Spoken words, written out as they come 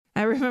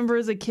I remember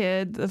as a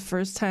kid, the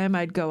first time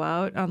I'd go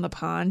out on the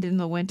pond in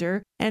the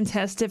winter and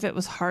test if it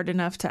was hard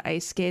enough to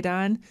ice skate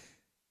on.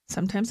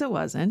 Sometimes it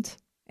wasn't.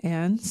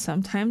 And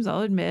sometimes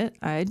I'll admit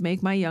I'd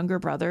make my younger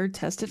brother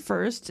test it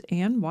first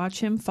and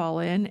watch him fall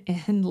in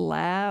and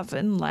laugh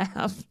and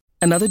laugh.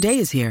 Another day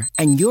is here,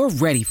 and you're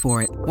ready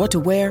for it. What to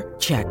wear?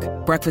 Check.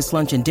 Breakfast,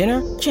 lunch, and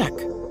dinner? Check.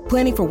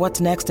 Planning for what's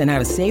next and how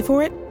to save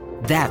for it?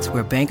 That's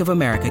where Bank of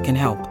America can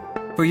help.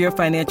 For your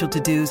financial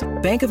to-dos,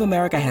 Bank of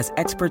America has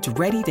experts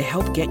ready to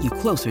help get you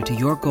closer to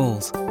your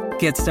goals.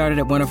 Get started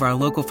at one of our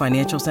local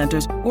financial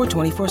centers or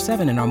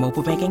 24/7 in our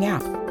mobile banking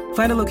app.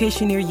 Find a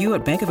location near you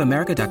at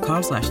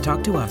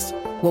bankofamerica.com/talktous.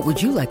 What would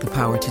you like the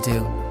power to do?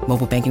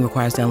 Mobile banking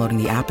requires downloading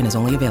the app and is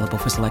only available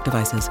for select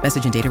devices.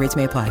 Message and data rates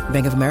may apply.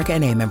 Bank of America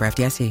N.A., member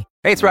FDIC.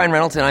 Hey, it's Ryan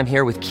Reynolds, and I'm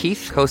here with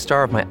Keith,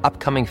 co-star of my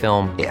upcoming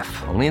film, If,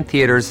 only in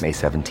theaters May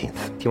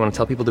 17th. Do you want to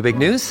tell people the big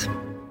news?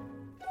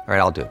 All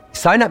right, I'll do it.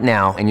 Sign up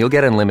now and you'll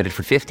get unlimited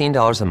for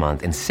 $15 a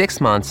month and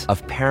 6 months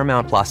of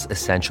Paramount Plus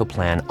Essential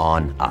Plan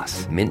on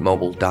us.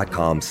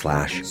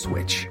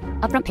 MintMobile.com/switch.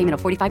 Upfront payment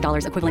of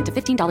 $45 equivalent to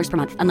 $15 per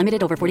month.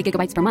 Unlimited over 40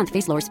 gigabytes per month.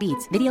 Face lower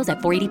speeds. Videos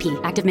at 480p.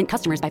 Active Mint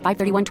customers by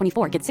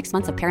 531.24 get 6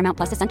 months of Paramount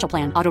Plus Essential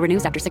Plan. Auto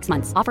renews after 6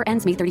 months. Offer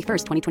ends May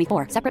 31st,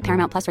 2024. Separate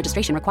Paramount Plus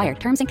registration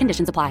required. Terms and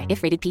conditions apply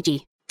if rated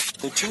PG.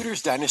 The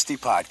Tudors Dynasty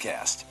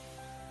Podcast.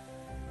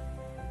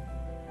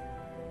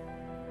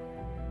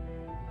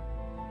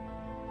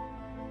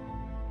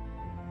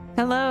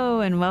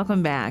 Hello and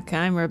welcome back.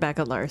 I'm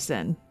Rebecca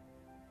Larson.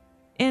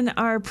 In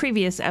our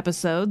previous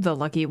episode, The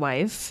Lucky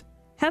Wife,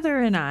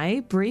 Heather and I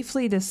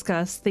briefly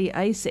discussed the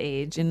Ice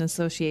Age in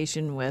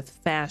association with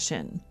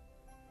fashion.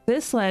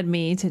 This led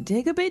me to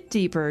dig a bit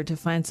deeper to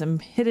find some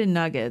hidden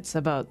nuggets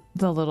about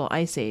the little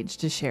Ice Age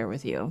to share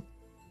with you.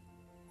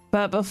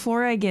 But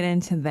before I get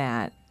into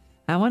that,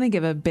 I want to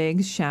give a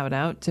big shout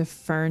out to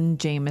Fern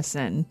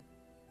Jameson.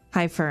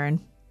 Hi, Fern.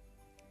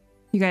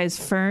 You guys,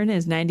 Fern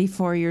is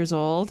 94 years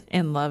old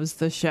and loves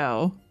the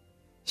show.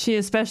 She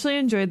especially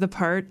enjoyed the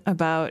part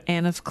about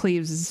Anne of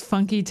Cleves'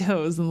 funky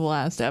toes in the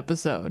last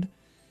episode.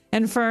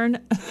 And Fern,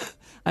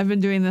 I've been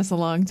doing this a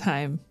long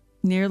time,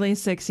 nearly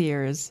 6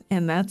 years,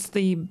 and that's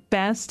the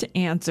best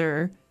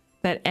answer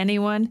that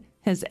anyone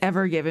has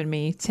ever given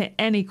me to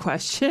any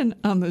question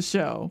on the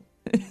show.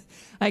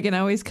 I can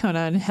always count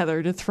on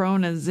Heather to throw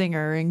in a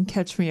zinger and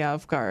catch me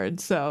off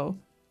guard, so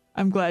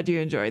I'm glad you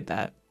enjoyed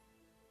that.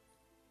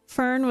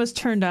 Fern was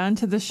turned on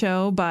to the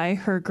show by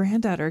her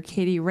granddaughter,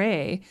 Katie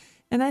Ray,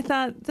 and I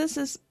thought this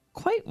is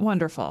quite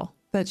wonderful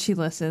that she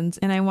listens,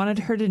 and I wanted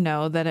her to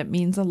know that it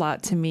means a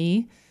lot to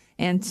me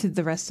and to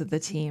the rest of the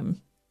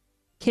team.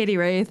 Katie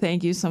Ray,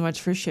 thank you so much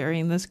for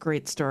sharing this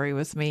great story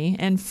with me.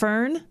 And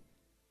Fern,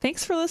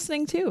 thanks for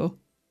listening too.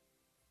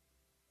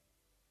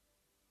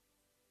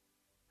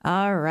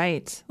 All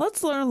right,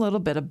 let's learn a little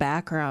bit of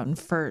background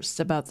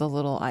first about the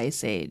Little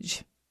Ice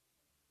Age.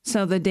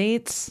 So the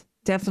dates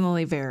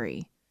definitely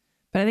vary.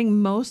 But I think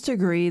most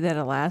agree that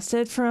it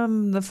lasted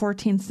from the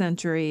 14th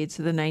century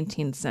to the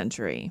 19th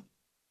century.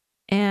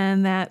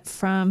 And that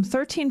from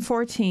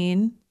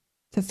 1314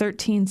 to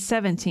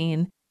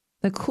 1317,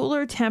 the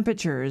cooler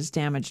temperatures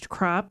damaged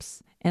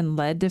crops and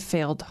led to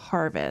failed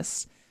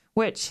harvests,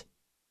 which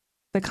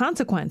the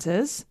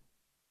consequences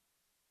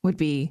would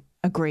be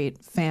a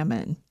great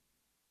famine.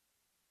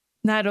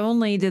 Not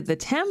only did the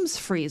Thames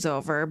freeze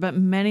over, but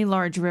many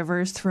large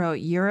rivers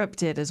throughout Europe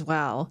did as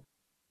well,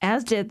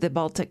 as did the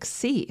Baltic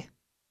Sea.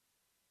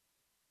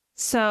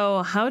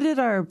 So how did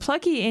our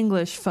plucky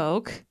English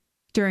folk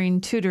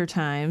during Tudor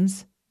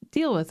times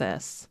deal with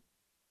this?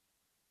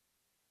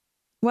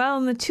 Well,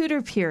 in the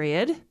Tudor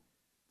period,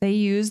 they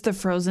used the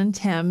frozen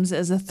Thames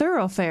as a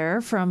thoroughfare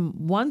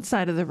from one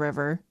side of the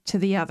river to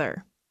the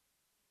other.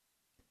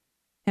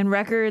 And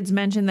records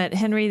mention that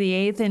Henry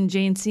VIII and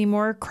Jane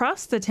Seymour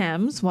crossed the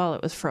Thames while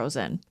it was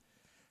frozen.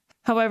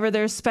 However,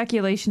 there's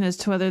speculation as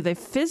to whether they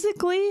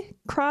physically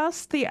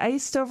crossed the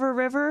iced-over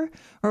river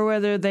or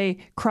whether they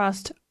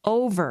crossed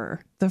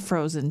over the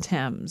frozen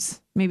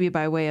Thames, maybe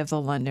by way of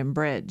the London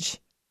Bridge.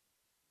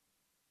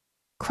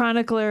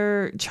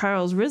 Chronicler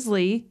Charles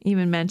Risley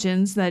even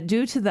mentions that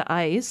due to the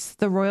ice,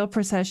 the royal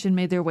procession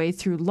made their way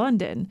through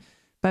London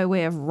by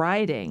way of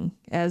riding,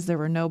 as there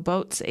were no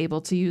boats able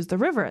to use the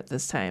river at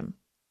this time.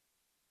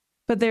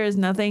 But there is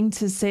nothing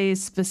to say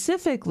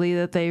specifically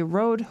that they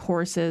rode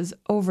horses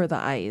over the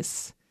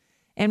ice.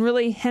 And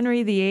really,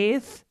 Henry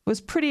VIII was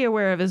pretty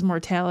aware of his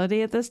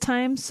mortality at this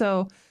time,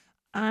 so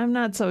I'm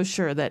not so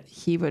sure that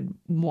he would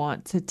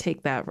want to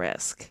take that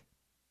risk.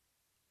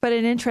 But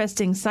an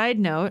interesting side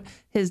note,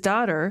 his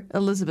daughter,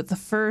 Elizabeth I,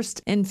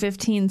 in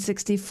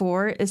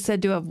 1564, is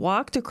said to have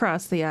walked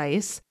across the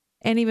ice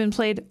and even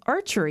played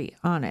archery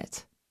on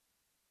it.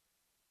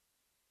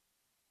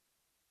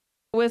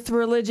 With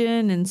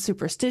religion and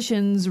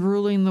superstitions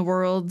ruling the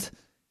world,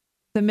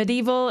 the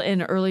medieval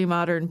and early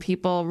modern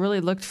people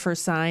really looked for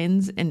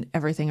signs in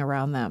everything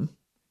around them.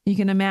 You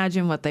can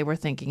imagine what they were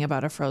thinking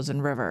about a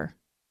frozen river.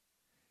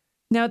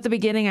 Now, at the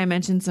beginning, I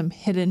mentioned some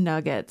hidden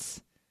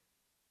nuggets.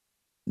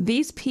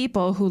 These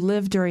people who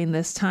lived during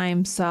this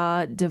time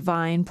saw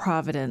divine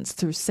providence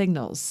through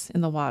signals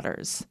in the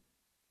waters.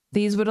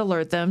 These would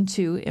alert them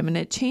to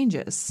imminent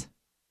changes.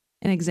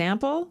 An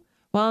example?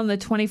 Well, on the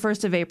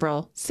 21st of April,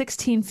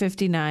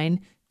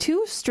 1659,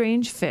 two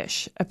strange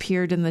fish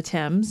appeared in the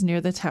Thames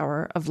near the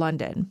Tower of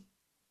London.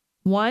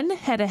 One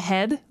had a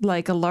head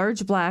like a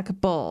large black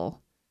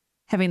bull,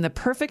 having the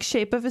perfect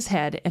shape of his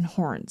head and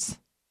horns.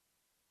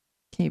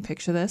 Can you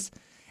picture this?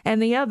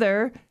 And the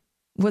other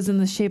was in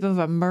the shape of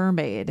a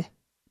mermaid,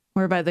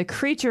 whereby the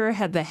creature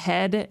had the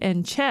head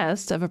and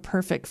chest of a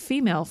perfect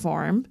female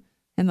form,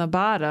 and the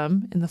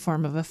bottom in the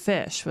form of a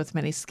fish with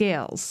many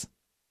scales.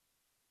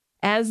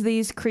 As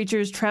these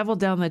creatures traveled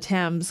down the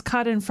Thames,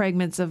 caught in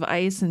fragments of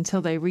ice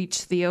until they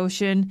reached the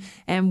ocean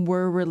and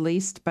were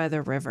released by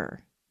the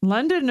river.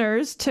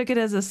 Londoners took it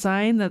as a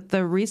sign that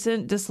the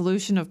recent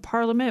dissolution of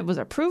Parliament was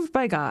approved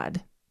by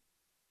God.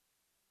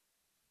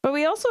 But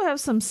we also have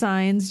some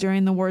signs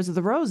during the Wars of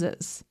the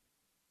Roses.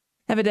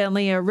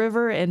 Evidently, a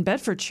river in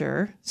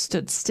Bedfordshire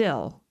stood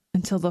still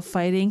until the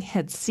fighting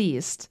had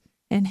ceased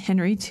and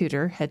Henry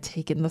Tudor had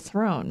taken the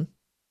throne.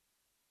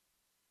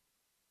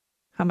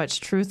 How much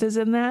truth is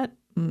in that?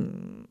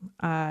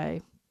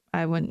 I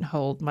wouldn't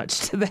hold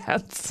much to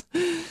that.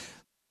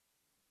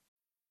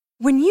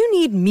 When you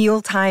need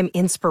mealtime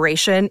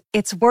inspiration,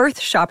 it's worth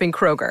shopping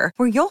Kroger,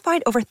 where you'll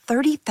find over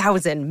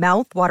 30,000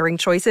 mouth-watering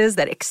choices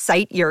that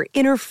excite your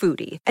inner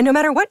foodie. And no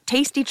matter what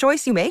tasty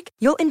choice you make,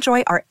 you'll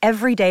enjoy our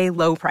everyday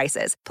low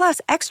prices, plus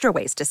extra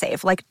ways to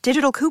save, like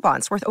digital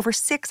coupons worth over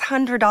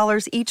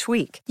 $600 each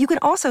week. You can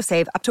also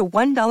save up to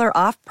 $1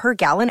 off per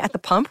gallon at the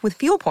pump with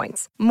fuel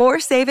points.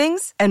 More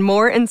savings and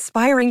more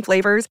inspiring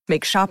flavors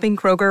make shopping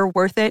Kroger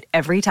worth it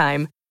every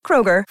time.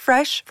 Kroger,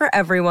 fresh for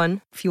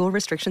everyone. Fuel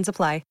restrictions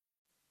apply.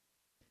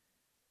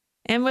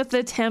 And with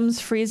the Thames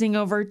freezing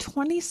over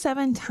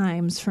 27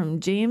 times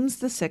from James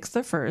VI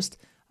the First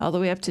all the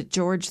way up to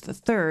George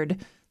III,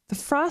 the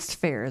frost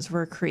fairs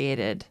were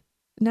created.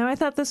 Now, I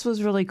thought this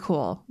was really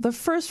cool. The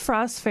first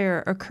frost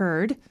fair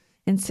occurred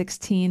in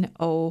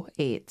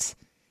 1608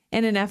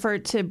 in an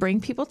effort to bring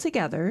people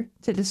together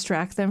to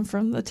distract them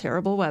from the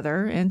terrible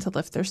weather and to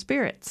lift their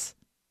spirits.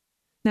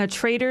 Now,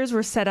 traders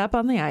were set up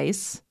on the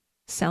ice,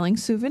 selling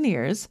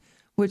souvenirs,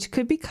 which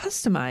could be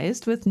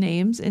customized with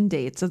names and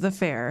dates of the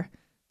fair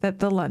that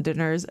the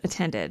Londoners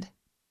attended.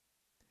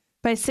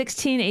 By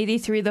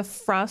 1683, the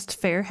Frost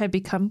Fair had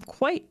become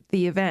quite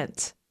the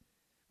event.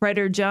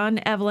 Writer John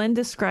Evelyn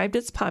described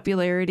its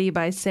popularity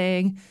by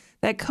saying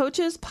that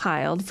coaches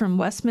piled from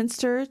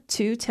Westminster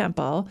to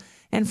Temple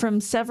and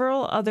from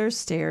several other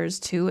stairs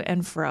to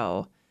and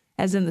fro,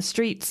 as in the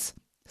streets,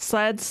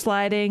 sled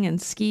sliding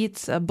and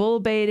skeets, a bull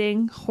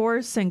baiting,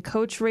 horse and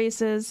coach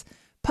races,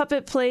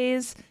 puppet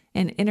plays,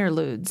 and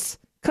interludes,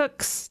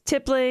 cooks,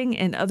 tippling,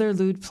 and other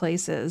lewd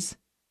places.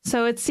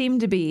 So it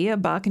seemed to be a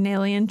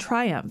bacchanalian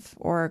triumph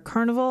or a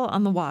carnival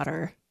on the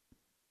water.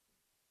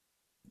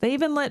 They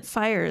even lit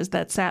fires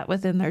that sat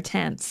within their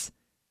tents,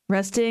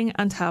 resting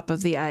on top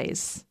of the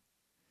ice.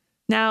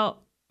 Now,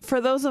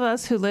 for those of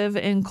us who live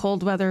in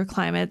cold weather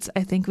climates,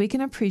 I think we can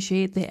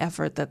appreciate the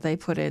effort that they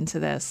put into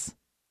this.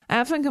 I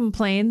often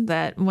complain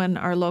that when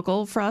our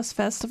local Frost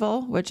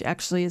Festival, which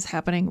actually is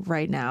happening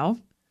right now,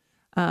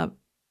 I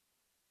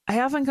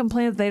often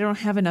complain that they don't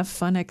have enough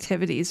fun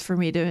activities for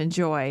me to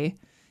enjoy.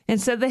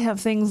 Instead, they have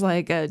things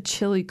like a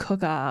chili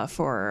cook-off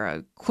or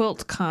a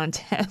quilt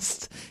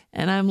contest.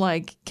 And I'm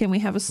like, can we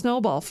have a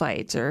snowball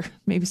fight or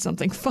maybe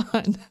something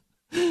fun?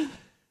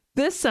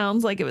 This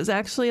sounds like it was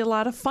actually a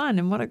lot of fun,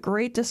 and what a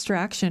great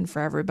distraction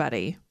for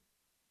everybody.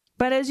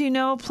 But as you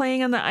know,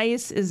 playing on the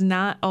ice is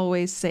not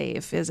always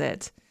safe, is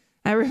it?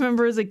 I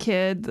remember as a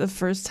kid, the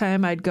first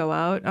time I'd go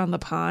out on the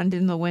pond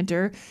in the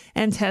winter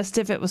and test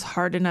if it was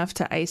hard enough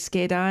to ice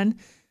skate on.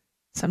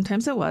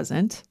 Sometimes it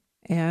wasn't.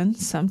 And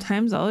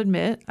sometimes I'll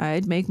admit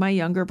I'd make my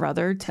younger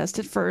brother test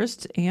it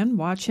first and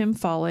watch him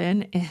fall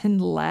in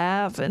and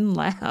laugh and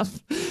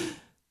laugh.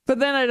 But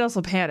then I'd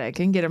also panic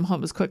and get him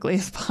home as quickly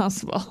as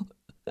possible.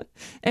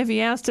 If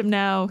you asked him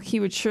now,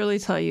 he would surely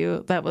tell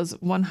you that was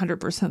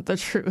 100% the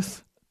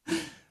truth.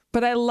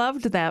 But I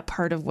loved that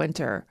part of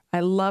winter.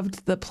 I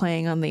loved the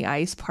playing on the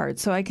ice part,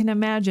 so I can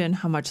imagine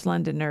how much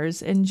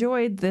Londoners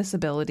enjoyed this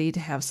ability to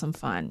have some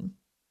fun.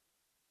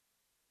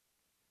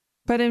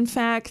 But in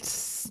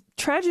fact,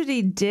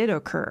 tragedy did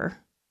occur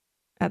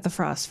at the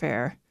Frost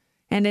Fair,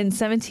 and in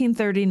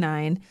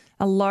 1739,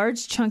 a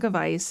large chunk of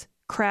ice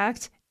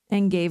cracked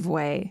and gave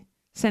way,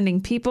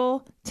 sending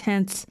people,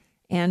 tents,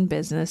 and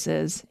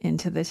businesses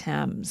into the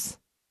Thames.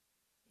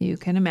 You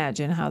can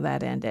imagine how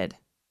that ended.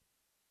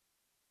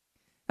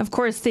 Of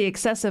course, the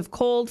excessive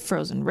cold,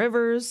 frozen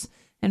rivers,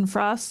 and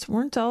frost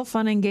weren't all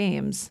fun and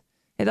games.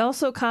 It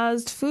also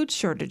caused food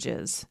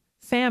shortages,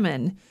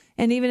 famine,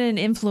 and even an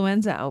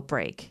influenza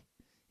outbreak.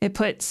 It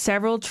put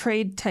several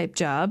trade-type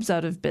jobs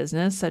out of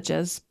business, such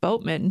as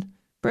boatmen,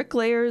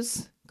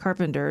 bricklayers,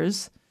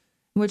 carpenters,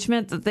 which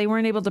meant that they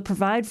weren't able to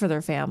provide for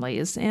their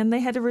families, and they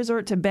had to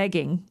resort to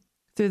begging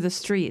through the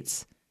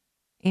streets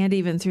and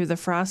even through the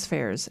frost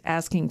fairs,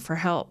 asking for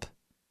help.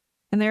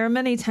 and there are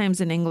many times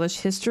in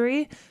English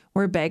history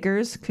where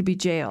beggars could be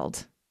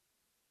jailed.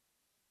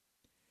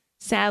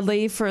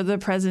 Sadly, for the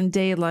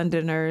present-day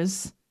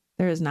Londoners,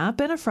 there has not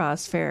been a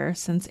frost fair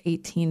since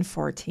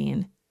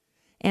 1814,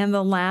 and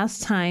the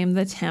last time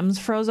the Thames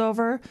froze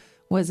over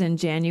was in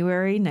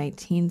January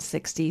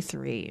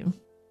 1963.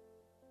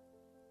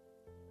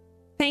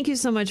 Thank you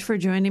so much for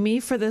joining me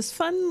for this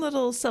fun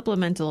little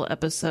supplemental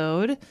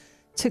episode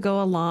to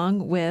go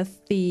along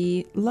with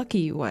the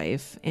Lucky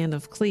Wife, Anne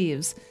of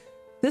Cleves.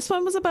 This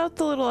one was about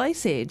the Little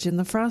Ice Age and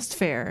the Frost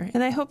Fair,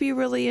 and I hope you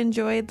really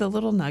enjoyed the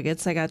little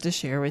nuggets I got to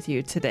share with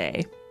you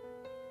today.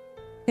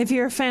 If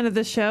you're a fan of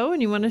the show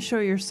and you want to show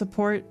your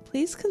support,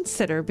 please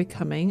consider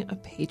becoming a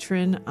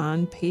patron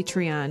on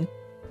Patreon.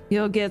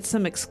 You'll get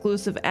some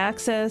exclusive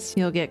access,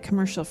 you'll get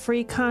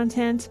commercial-free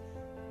content,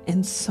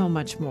 and so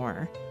much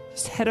more.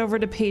 Just head over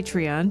to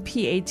Patreon,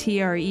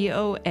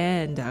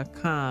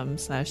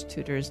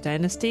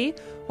 patreon.com/TutorsDynasty,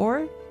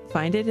 or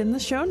find it in the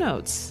show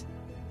notes.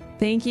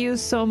 Thank you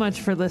so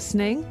much for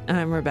listening.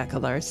 I'm Rebecca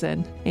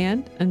Larson,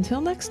 and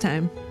until next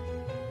time.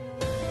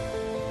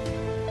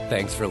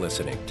 Thanks for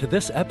listening to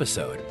this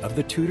episode of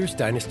the Tutors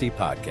Dynasty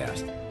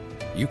Podcast.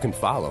 You can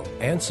follow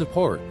and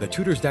support the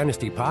Tutors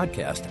Dynasty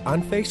Podcast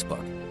on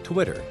Facebook,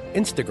 Twitter,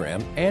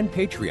 Instagram, and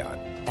Patreon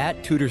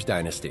 @Tutors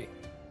Dynasty.